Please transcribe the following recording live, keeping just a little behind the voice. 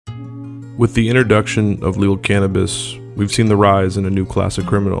With the introduction of legal cannabis, we've seen the rise in a new class of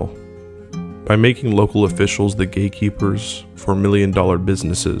criminal. By making local officials the gatekeepers for million-dollar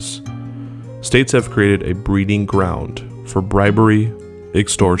businesses, states have created a breeding ground for bribery,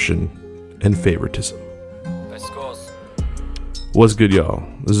 extortion, and favoritism. What's good, y'all?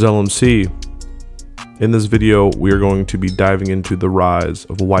 This is LMC. In this video, we are going to be diving into the rise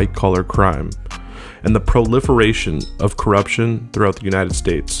of white-collar crime and the proliferation of corruption throughout the United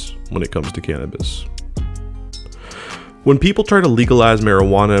States when it comes to cannabis. When people try to legalize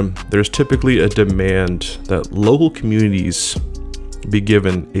marijuana, there's typically a demand that local communities be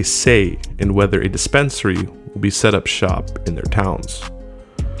given a say in whether a dispensary will be set up shop in their towns.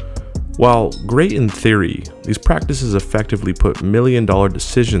 While great in theory, these practices effectively put million-dollar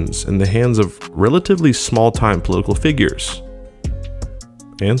decisions in the hands of relatively small-time political figures,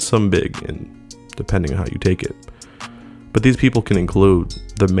 and some big, depending on how you take it. But these people can include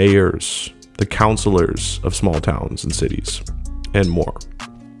the mayors, the councilors of small towns and cities, and more.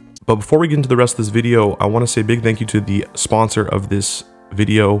 But before we get into the rest of this video, I want to say a big thank you to the sponsor of this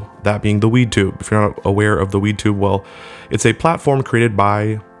video, that being the WeedTube. If you're not aware of the WeedTube, well, it's a platform created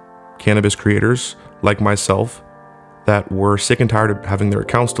by cannabis creators like myself that were sick and tired of having their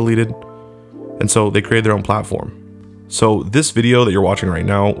accounts deleted, and so they created their own platform. So this video that you're watching right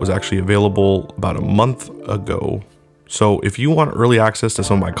now was actually available about a month ago. So if you want early access to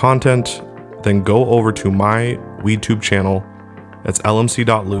some of my content, then go over to my WeedTube channel, that's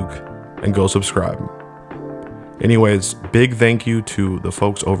lmc.luke, and go subscribe. Anyways, big thank you to the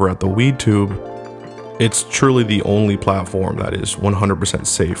folks over at the WeedTube. It's truly the only platform that is 100%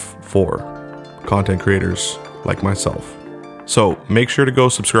 safe for content creators like myself. So make sure to go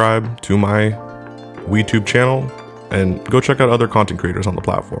subscribe to my WeedTube channel and go check out other content creators on the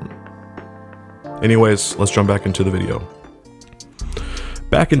platform. Anyways, let's jump back into the video.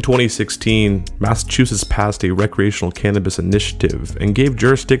 Back in 2016, Massachusetts passed a recreational cannabis initiative and gave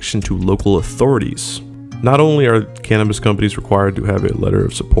jurisdiction to local authorities. Not only are cannabis companies required to have a letter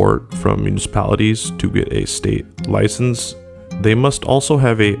of support from municipalities to get a state license, they must also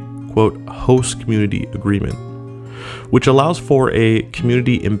have a, quote, host community agreement, which allows for a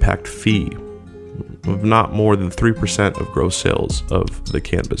community impact fee of not more than 3% of gross sales of the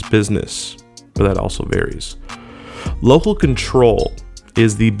cannabis business, but that also varies. Local control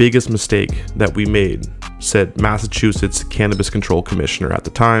is the biggest mistake that we made, said Massachusetts Cannabis Control Commissioner at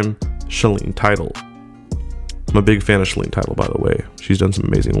the time, Shalene Title. I'm a big fan of Shalene Title, by the way. She's done some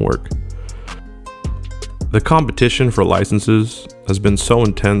amazing work. The competition for licenses has been so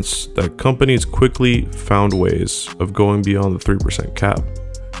intense that companies quickly found ways of going beyond the 3% cap,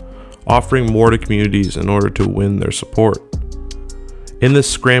 offering more to communities in order to win their support. In this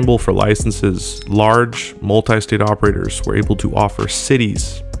scramble for licenses, large multi-state operators were able to offer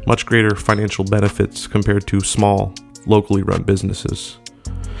cities much greater financial benefits compared to small, locally run businesses.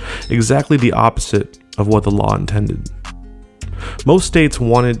 Exactly the opposite of what the law intended. Most states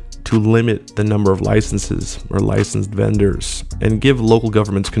wanted to limit the number of licenses or licensed vendors and give local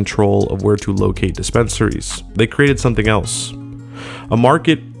governments control of where to locate dispensaries. They created something else, a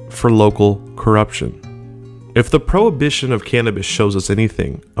market for local corruption. If the prohibition of cannabis shows us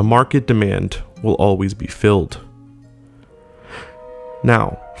anything, a market demand will always be filled.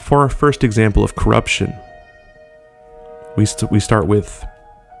 Now, for our first example of corruption, we start with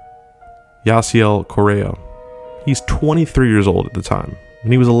Yasiel Correa. He's 23 years old at the time,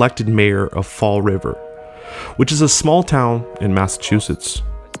 and he was elected mayor of Fall River, which is a small town in Massachusetts.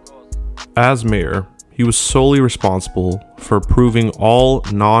 As mayor, he was solely responsible for approving all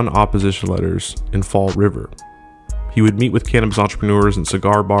non-opposition letters in Fall River. He would meet with cannabis entrepreneurs and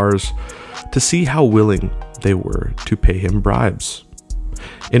cigar bars to see how willing they were to pay him bribes.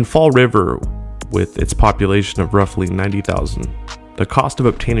 In Fall River, with its population of roughly 90,000, the cost of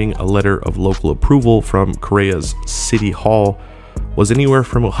obtaining a letter of local approval from Correa's City Hall was anywhere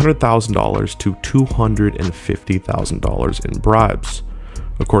from $100,000 to $250,000 in bribes,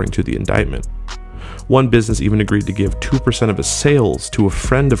 according to the indictment. One business even agreed to give 2% of its sales to a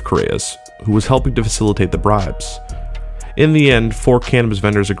friend of Correa's who was helping to facilitate the bribes. In the end, 4 cannabis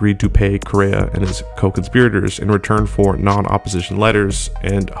vendors agreed to pay Correa and his co-conspirators in return for non-opposition letters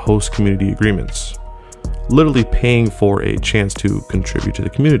and host community agreements, literally paying for a chance to contribute to the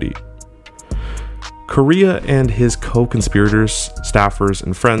community. Correa and his co-conspirators, staffers,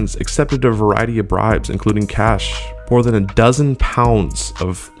 and friends accepted a variety of bribes, including cash, more than a dozen pounds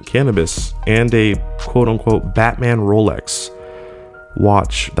of cannabis, and a quote-unquote Batman Rolex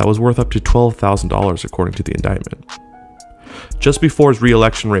watch that was worth up to $12,000 according to the indictment. Just before his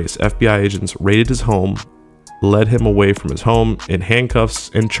re-election race, FBI agents raided his home led him away from his home in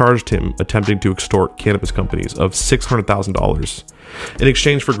handcuffs and charged him attempting to extort cannabis companies of $600,000 in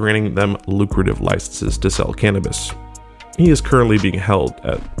exchange for granting them lucrative licenses to sell cannabis. He is currently being held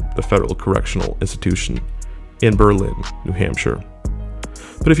at the Federal Correctional Institution in Berlin, New Hampshire.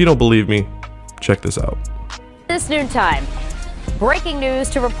 But if you don't believe me, check this out. This noontime, breaking news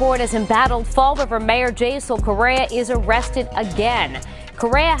to report as embattled Fall River Mayor Jaisal Correa is arrested again.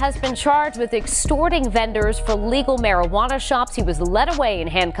 Correa has been charged with extorting vendors for legal marijuana shops. He was led away in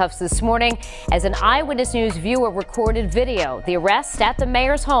handcuffs this morning as an Eyewitness News viewer recorded video. The arrest at the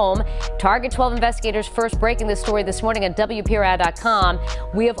mayor's home. Target 12 investigators first breaking the story this morning at WPRI.com.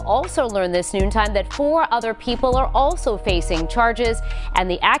 We have also learned this noontime that 4 other people are also facing charges, and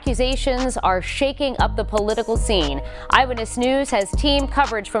the accusations are shaking up the political scene. Eyewitness News has team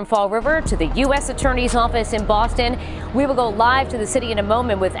coverage from Fall River to the U.S. Attorney's Office in Boston. We will go live to the city in a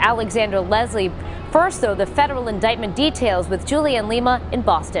moment with Alexander Leslie. First, though, the federal indictment details with Julianne Lima in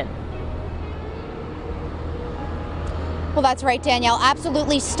Boston. Well, that's right, Danielle.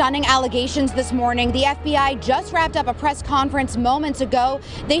 Absolutely stunning allegations this morning. The FBI just wrapped up a press conference moments ago.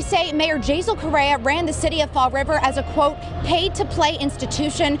 They say Mayor Jaisal Correa ran the city of Fall River as a, quote, paid-to-play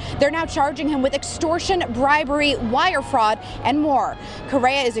institution. They're now charging him with extortion, bribery, wire fraud, and more.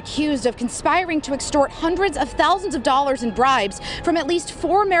 Correa is accused of conspiring to extort hundreds of thousands of dollars in bribes from at least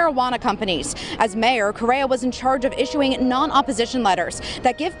 4 marijuana companies. As mayor, Correa was in charge of issuing non-opposition letters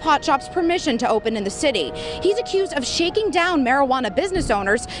that give pot shops permission to open in the city. He's accused of shaking down marijuana business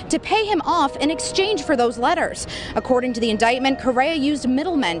owners to pay him off in exchange for those letters. According to the indictment, Correa used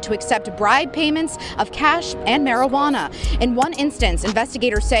middlemen to accept bribe payments of cash and marijuana. In one instance,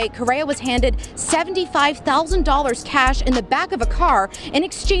 investigators say Correa was handed $75,000 cash in the back of a car in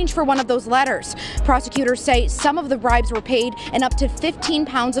exchange for one of those letters. Prosecutors say some of the bribes were paid in up to 15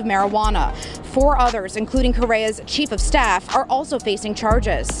 pounds of marijuana. 4 others, including Correa's chief of staff, are also facing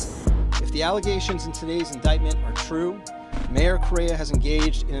charges. If the allegations in today's indictment are true, Mayor Correa has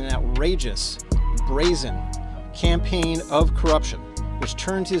engaged in an outrageous, brazen campaign of corruption, which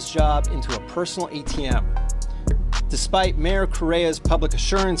turned his job into a personal ATM. Despite Mayor Correa's public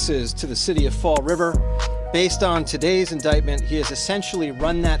assurances to the city of Fall River, based on today's indictment, he has essentially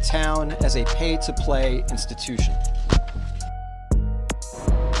run that town as a pay-to-play institution.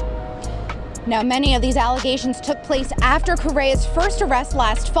 Now, many of these allegations took place after Correa's first arrest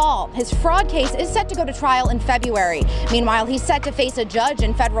last fall. His fraud case is set to go to trial in February. Meanwhile, he's set to face a judge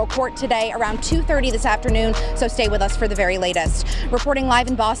in federal court today around 2:30 this afternoon, so stay with us for the very latest. Reporting live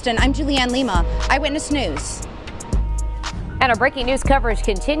in Boston, I'm Julianne Lima, Eyewitness News. And our breaking news coverage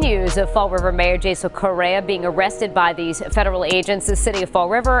continues of Fall River Mayor Jaisal Correa being arrested by these federal agents. The city of Fall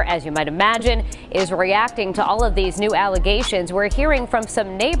River, as you might imagine, is reacting to all of these new allegations. We're hearing from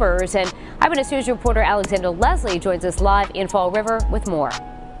some neighbors, and Eyewitness News reporter Alexander Leslie joins us live in Fall River with more.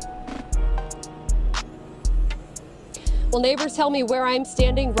 Well, neighbors tell me where I'm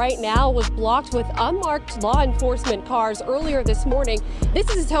standing right now was blocked with unmarked law enforcement cars earlier this morning. This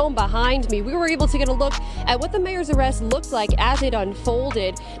is his home behind me. We were able to get a look at what the mayor's arrest looked like as it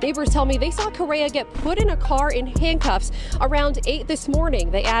unfolded. Neighbors tell me they saw Correa get put in a car in handcuffs around 8 this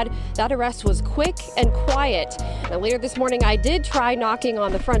morning. They add that arrest was quick and quiet. Now, later this morning, I did try knocking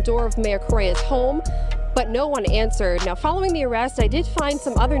on the front door of Mayor Correa's home, but no one answered. Now, following the arrest, I did find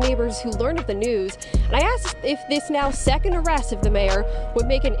some other neighbors who learned of the news, and I asked if this now second arrest of the mayor would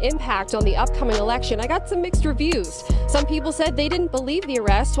make an impact on the upcoming election. I got some mixed reviews. Some people said they didn't believe the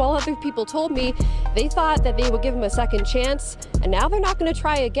arrest, while other people told me they thought that they would give him a second chance, and now they're not going to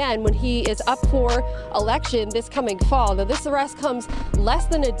try again when he is up for election this coming fall. Now, this arrest comes less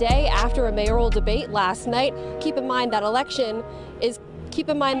than a day after a mayoral debate last night. Keep in mind that election is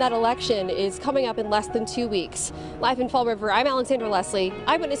coming up in less than 2 weeks. Live in Fall River, I'm Alexander Leslie,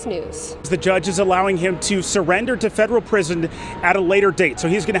 Eyewitness News. The judge is allowing him to surrender to federal prison at a later date, so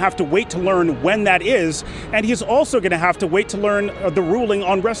he's going to have to wait to learn when that is, and he's also going to have to wait to learn the ruling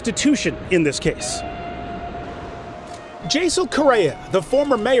on restitution in this case. Jaisal Correa, the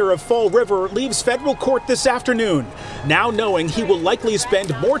former mayor of Fall River, leaves federal court this afternoon, now knowing he will likely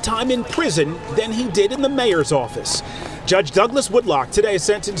spend more time in prison than he did in the mayor's office. Judge Douglas Woodlock today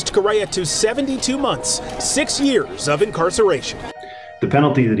sentenced Correa to 72 months, 6 years of incarceration. The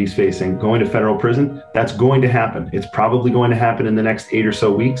penalty that he's facing, going to federal prison, that's going to happen. It's probably going to happen in the next 8 or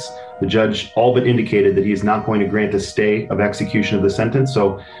so weeks. The judge all but indicated that he is not going to grant a stay of execution of the sentence.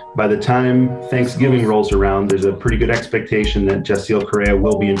 So by the time Thanksgiving rolls around, there's a pretty good expectation that Jasiel Correa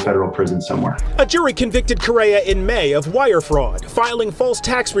will be in federal prison somewhere. A jury convicted Correa in May of wire fraud, filing false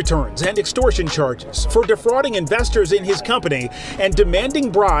tax returns and extortion charges for defrauding investors in his company and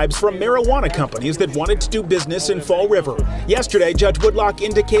demanding bribes from marijuana companies that wanted to do business in Fall River. Yesterday, Judge Woodlock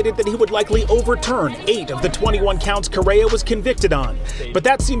indicated that he would likely overturn 8 of the 21 counts Correa was convicted on. But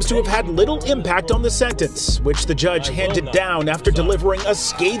that seems to have had little impact on the sentence, which the judge handed down after delivering a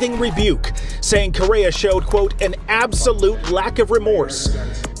scathing rebuke, saying Correa showed, quote, an absolute lack of remorse.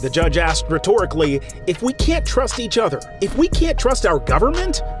 The judge asked rhetorically, if we can't trust each other, if we can't trust our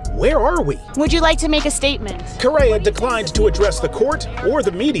government, where are we? Would you like to make a statement? Correa declined to address the court or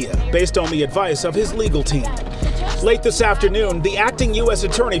the media based on the advice of his legal team. Late this afternoon, the acting U.S.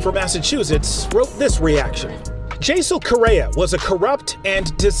 attorney for Massachusetts wrote this reaction. Jasiel Correa was a corrupt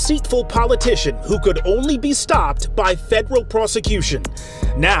and deceitful politician who could only be stopped by federal prosecution.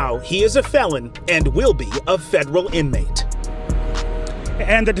 Now he is a felon and will be a federal inmate.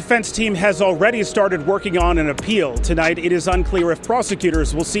 And the defense team has already started working on an appeal. Tonight, it is unclear if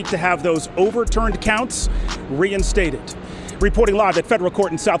prosecutors will seek to have those overturned counts reinstated. Reporting live at federal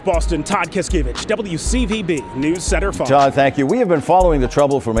court in South Boston, Todd Kiskiewicz, WCVB News Center 5. Todd, thank you. We have been following the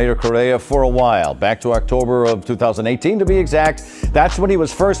trouble for Mayor Correa for a while, back to October of 2018 to be exact. That's when he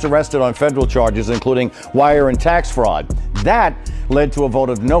was first arrested on federal charges, including wire and tax fraud. That led to a vote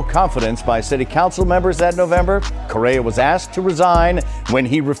of no confidence by city council members that November. Correa was asked to resign. When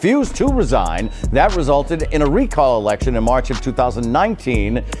he refused to resign, that resulted in a recall election in March of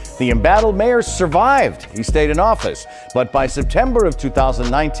 2019. The embattled mayor survived. He stayed in office. But by September of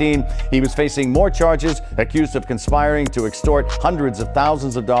 2019, he was facing more charges, accused of conspiring to extort hundreds of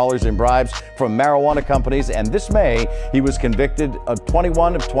thousands of dollars in bribes from marijuana companies. And this May, he was convicted of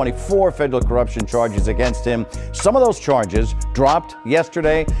 21 of 24 federal corruption charges against him. Some of those charges dropped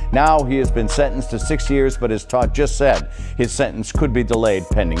yesterday. Now he has been sentenced to 6 years, but as Todd just said, his sentence could be delayed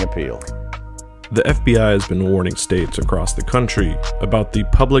pending appeal. The FBI has been warning states across the country about the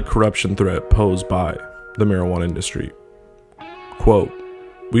public corruption threat posed by the marijuana industry. Quote,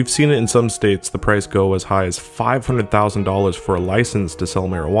 we've seen it in some states the price go as high as $500,000 for a license to sell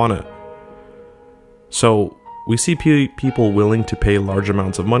marijuana. So we see people willing to pay large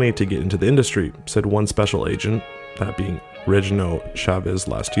amounts of money to get into the industry, said one special agent, that being Regino Chavez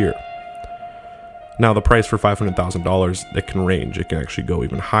last year. Now the price for $500,000, it can range. It can actually go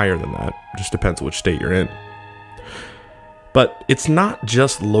even higher than that. It just depends which state you're in. But it's not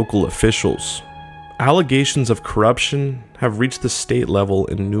just local officials. Allegations of corruption have reached the state level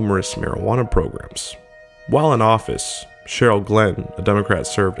in numerous marijuana programs. While in office, Cheryl Glenn, a Democrat,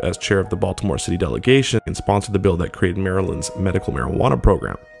 served as chair of the Baltimore City delegation and sponsored the bill that created Maryland's medical marijuana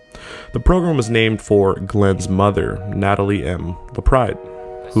program. The program was named for Glenn's mother, Natalie M. LaPride,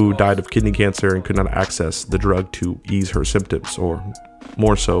 who died of kidney cancer and could not access the drug to ease her symptoms, or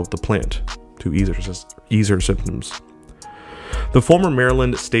more so, the plant to ease her symptoms. The former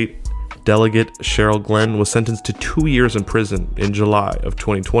Maryland state delegate Cheryl Glenn was sentenced to 2 years in prison in July of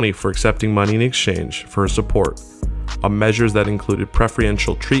 2020 for accepting money in exchange for her support on measures that included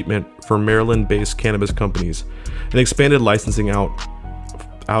preferential treatment for Maryland-based cannabis companies and expanded licensing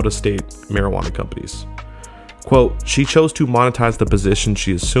out-of-state marijuana companies. Quote, she chose to monetize the position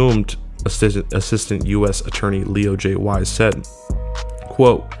she assumed, Assistant U.S. Attorney Leo J. Wise said.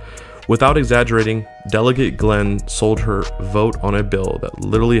 Quote, without exaggerating, Delegate Glenn sold her vote on a bill that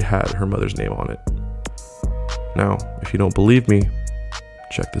literally had her mother's name on it. Now, if you don't believe me,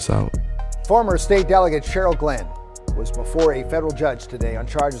 check this out. Former state delegate Cheryl Glenn was before a federal judge today on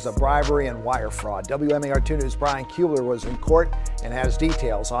charges of bribery and wire fraud. WMAR 2 News' Brian Kubler was in court and has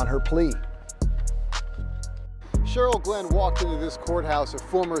details on her plea. Cheryl Glenn walked into this courthouse a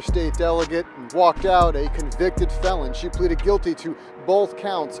former state delegate and walked out a convicted felon. She pleaded guilty to both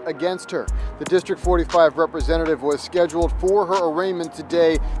counts against her. The District 45 representative was scheduled for her arraignment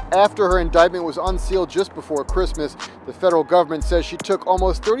today after her indictment was unsealed just before Christmas. The federal government says she took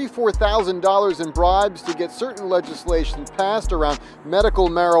almost $34,000 in bribes to get certain legislation passed around medical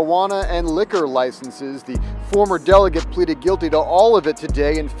marijuana and liquor licenses. The former delegate pleaded guilty to all of it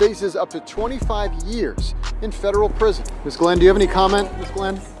today and faces up to 25 years in federal prison. Ms. Glenn, do you have any comment, Ms.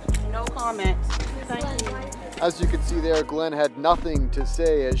 Glenn? No comment. Thank you. As you can see there, Glenn had nothing to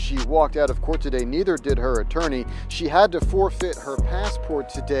say as she walked out of court today. Neither did her attorney. She had to forfeit her passport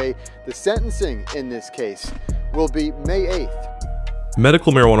today. The sentencing in this case will be May 8th.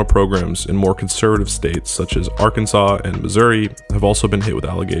 Medical marijuana programs in more conservative states such as Arkansas and Missouri have also been hit with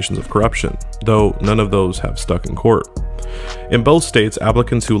allegations of corruption, though none of those have stuck in court. In both states,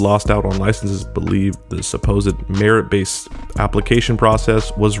 applicants who lost out on licenses believe the supposed merit-based application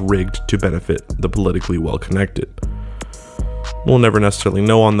process was rigged to benefit the politically well-connected. We'll never necessarily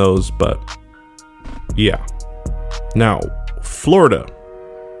know on those, but yeah. Now, Florida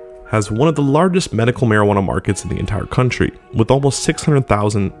has one of the largest medical marijuana markets in the entire country, with almost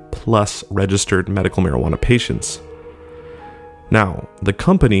 600,000 plus registered medical marijuana patients. Now, the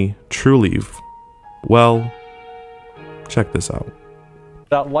company, Trulieve, well, check this out.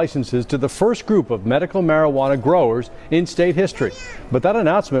 Licenses to the first group of medical marijuana growers in state history. But that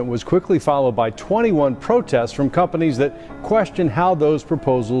announcement was quickly followed by 21 protests from companies that question how those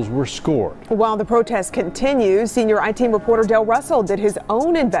proposals were scored. While the protest continues, senior iTeam reporter Dale Russell did his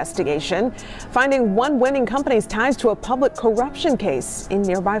own investigation, finding one winning company's ties to a public corruption case in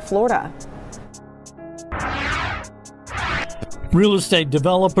nearby Florida. Real estate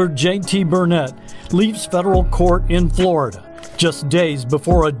developer J.T. Burnett leaves federal court in Florida just days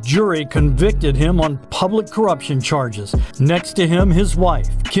before a jury convicted him on public corruption charges. Next to him, his wife,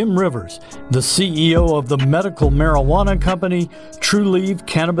 Kim Rivers, the CEO of the medical marijuana company Trulieve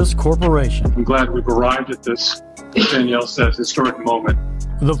Cannabis Corporation. I'm glad we've arrived at this, Danielle says, historic moment.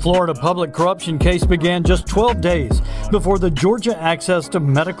 The Florida public corruption case began just 12 days before the Georgia Access to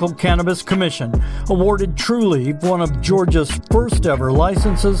Medical Cannabis Commission awarded Trulieve one of Georgia's first ever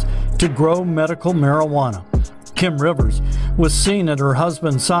licenses to grow medical marijuana. Kim Rivers was seen at her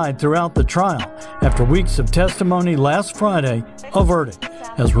husband's side throughout the trial. After weeks of testimony last Friday, a verdict,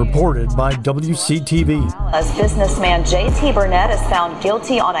 as reported by WCTV. As businessman J.T. Burnett is found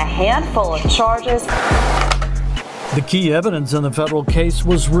guilty on a handful of charges. The key evidence in the federal case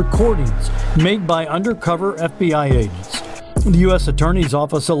was recordings made by undercover FBI agents. The U.S. Attorney's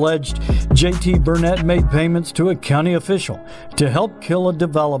Office alleged J.T. Burnett made payments to a county official to help kill a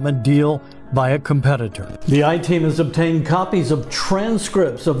development deal by a competitor. The I-Team has obtained copies of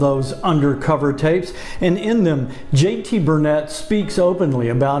transcripts of those undercover tapes, and in them, J.T. Burnett speaks openly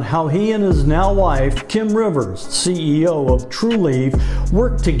about how he and his now wife, Kim Rivers, CEO of Trulieve,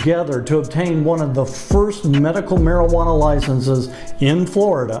 worked together to obtain one of the first medical marijuana licenses in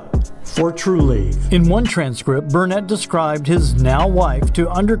Florida for Trulieve. In one transcript, Burnett described his now wife to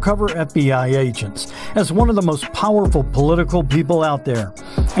undercover FBI agents as one of the most powerful political people out there.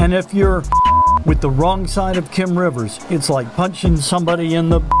 And if you're with the wrong side of Kim Rivers, it's like punching somebody in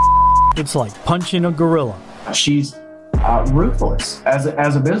the it's like punching a gorilla. She's ruthless as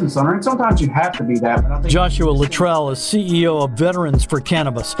a business owner, and sometimes you have to be that. But I think Joshua Luttrell is CEO of Veterans for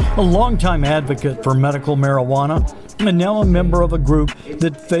Cannabis, a longtime advocate for medical marijuana, and now a member of a group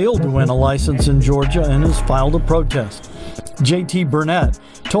that failed to win a license in Georgia and has filed a protest. J.T. Burnett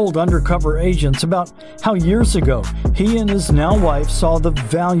told undercover agents about how years ago he and his now wife saw the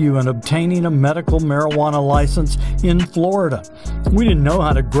value in obtaining a medical marijuana license in Florida. We didn't know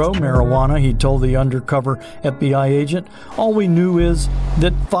how to grow marijuana, he told the undercover FBI agent. All we knew is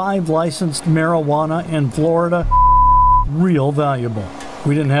that 5 licensed marijuana in Florida, real valuable.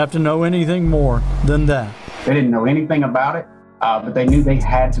 We didn't have to know anything more than that. they didn't know anything about it. But they knew they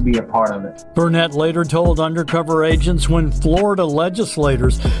had to be a part of it. Burnett later told undercover agents when Florida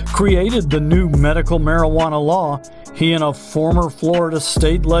legislators created the new medical marijuana law, he and a former Florida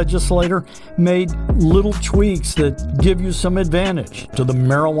state legislator made little tweaks that give you some advantage to the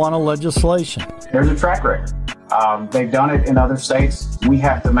marijuana legislation. There's a track record. They've done it in other states. We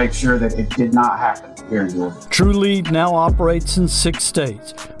have to make sure that it did not happen here in Georgia. Trulieve now operates in 6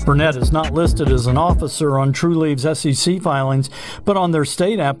 states. Burnett is not listed as an officer on Trulieve's SEC filings, but on their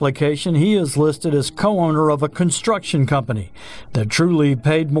state application, he is listed as co-owner of a construction company that Trulieve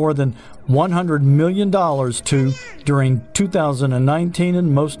paid more than $100 million to during 2019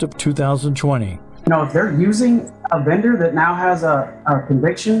 and most of 2020. You know, if they're using a vendor that now has a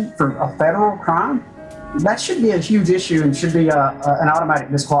conviction for a federal crime, that should be a huge issue and should be an automatic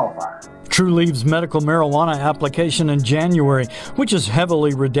disqualifier. Trulieve's medical marijuana application in January, which is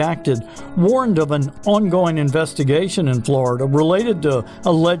heavily redacted, warned of an ongoing investigation in Florida related to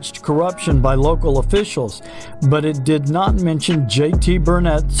alleged corruption by local officials, but it did not mention J.T.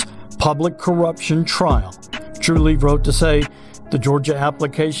 Burnett's public corruption trial. Trulieve wrote to say the Georgia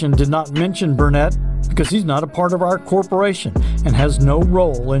application did not mention Burnett because he's not a part of our corporation and has no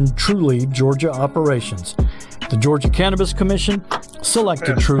role in Trulieve Georgia operations. The Georgia Cannabis Commission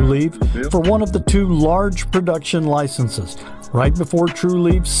selected Trulieve for one of the 2 large production licenses right before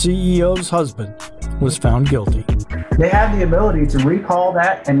Trulieve's CEO's husband was found guilty. They have the ability to recall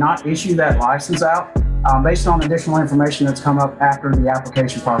that and not issue that license out based on additional information that's come up after the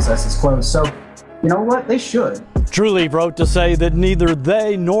application process is closed. So, you know what? They should. Trulieve wrote to say that neither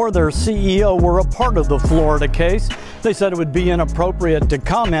they nor their CEO were a part of the Florida case. They said it would be inappropriate to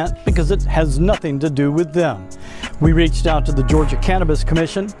comment because it has nothing to do with them. We reached out to the Georgia Cannabis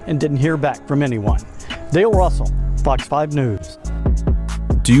Commission and didn't hear back from anyone. Dale Russell, Fox 5 News.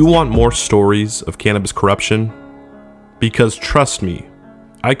 Do you want more stories of cannabis corruption? Because trust me,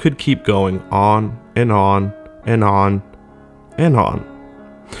 I could keep going on and on and on and on.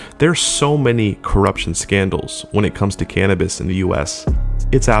 There's so many corruption scandals when it comes to cannabis in the US.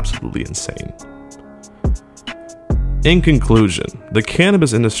 It's absolutely insane. In conclusion, the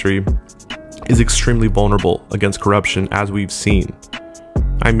cannabis industry is extremely vulnerable against corruption, as we've seen.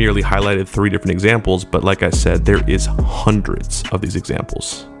 I merely highlighted 3 different examples, but like I said, there is hundreds of these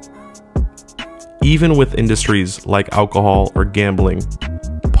examples. Even with industries like alcohol or gambling,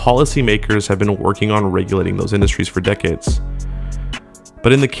 policymakers have been working on regulating those industries for decades.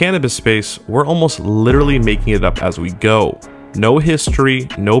 But in the cannabis space, we're almost literally making it up as we go. No history,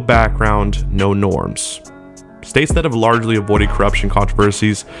 no background, no norms. States that have largely avoided corruption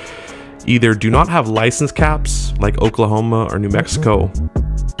controversies either do not have license caps, like Oklahoma or New Mexico,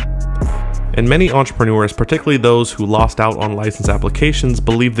 and many entrepreneurs, particularly those who lost out on license applications,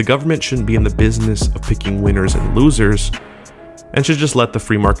 believe the government shouldn't be in the business of picking winners and losers and should just let the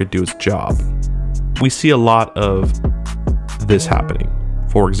free market do its job. We see a lot of this happening.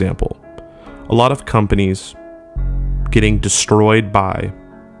 For example, a lot of companies getting destroyed by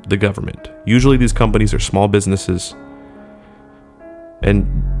the government. Usually these companies are small businesses, and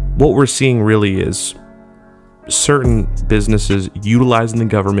what we're seeing really is certain businesses utilizing the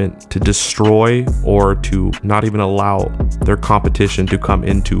government to destroy or to not even allow their competition to come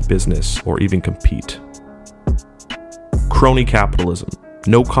into business or even compete. Crony capitalism,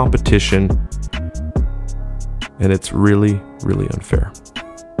 no competition, and it's really, really unfair.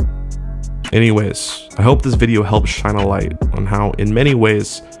 Anyways, I hope this video helps shine a light on how, in many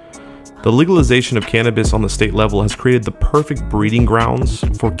ways, the legalization of cannabis on the state level has created the perfect breeding grounds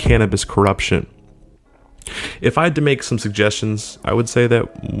for cannabis corruption. If I had to make some suggestions, I would say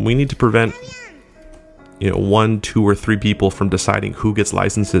that we need to prevent 1, 2, or 3 people from deciding who gets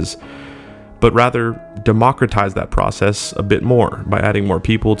licenses, but rather democratize that process a bit more by adding more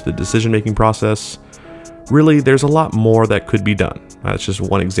people to the decision-making process. Really, there's a lot more that could be done. That's just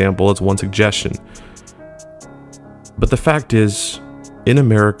one example, it's one suggestion. But the fact is, in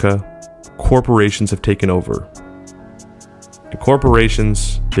America, corporations have taken over. And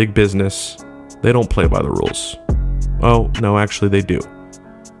corporations, big business, they don't play by the rules. Oh, no, actually they do.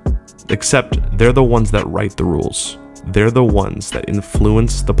 Except they're the ones that write the rules. They're the ones that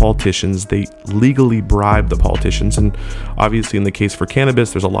influence the politicians. They legally bribe the politicians. And obviously in the case for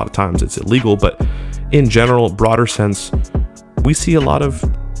cannabis, there's a lot of times it's illegal, but in general, broader sense, we see a lot of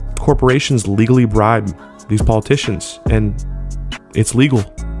corporations legally bribe these politicians, and it's legal.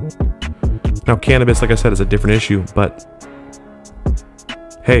 Now, cannabis, like I said, is a different issue, but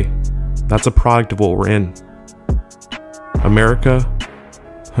hey, that's a product of what we're in. America,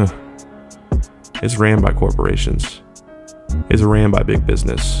 is ran by corporations. It's ran by big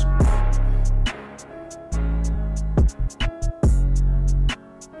business.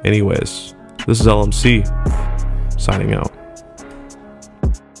 Anyways, this is LMC, signing out.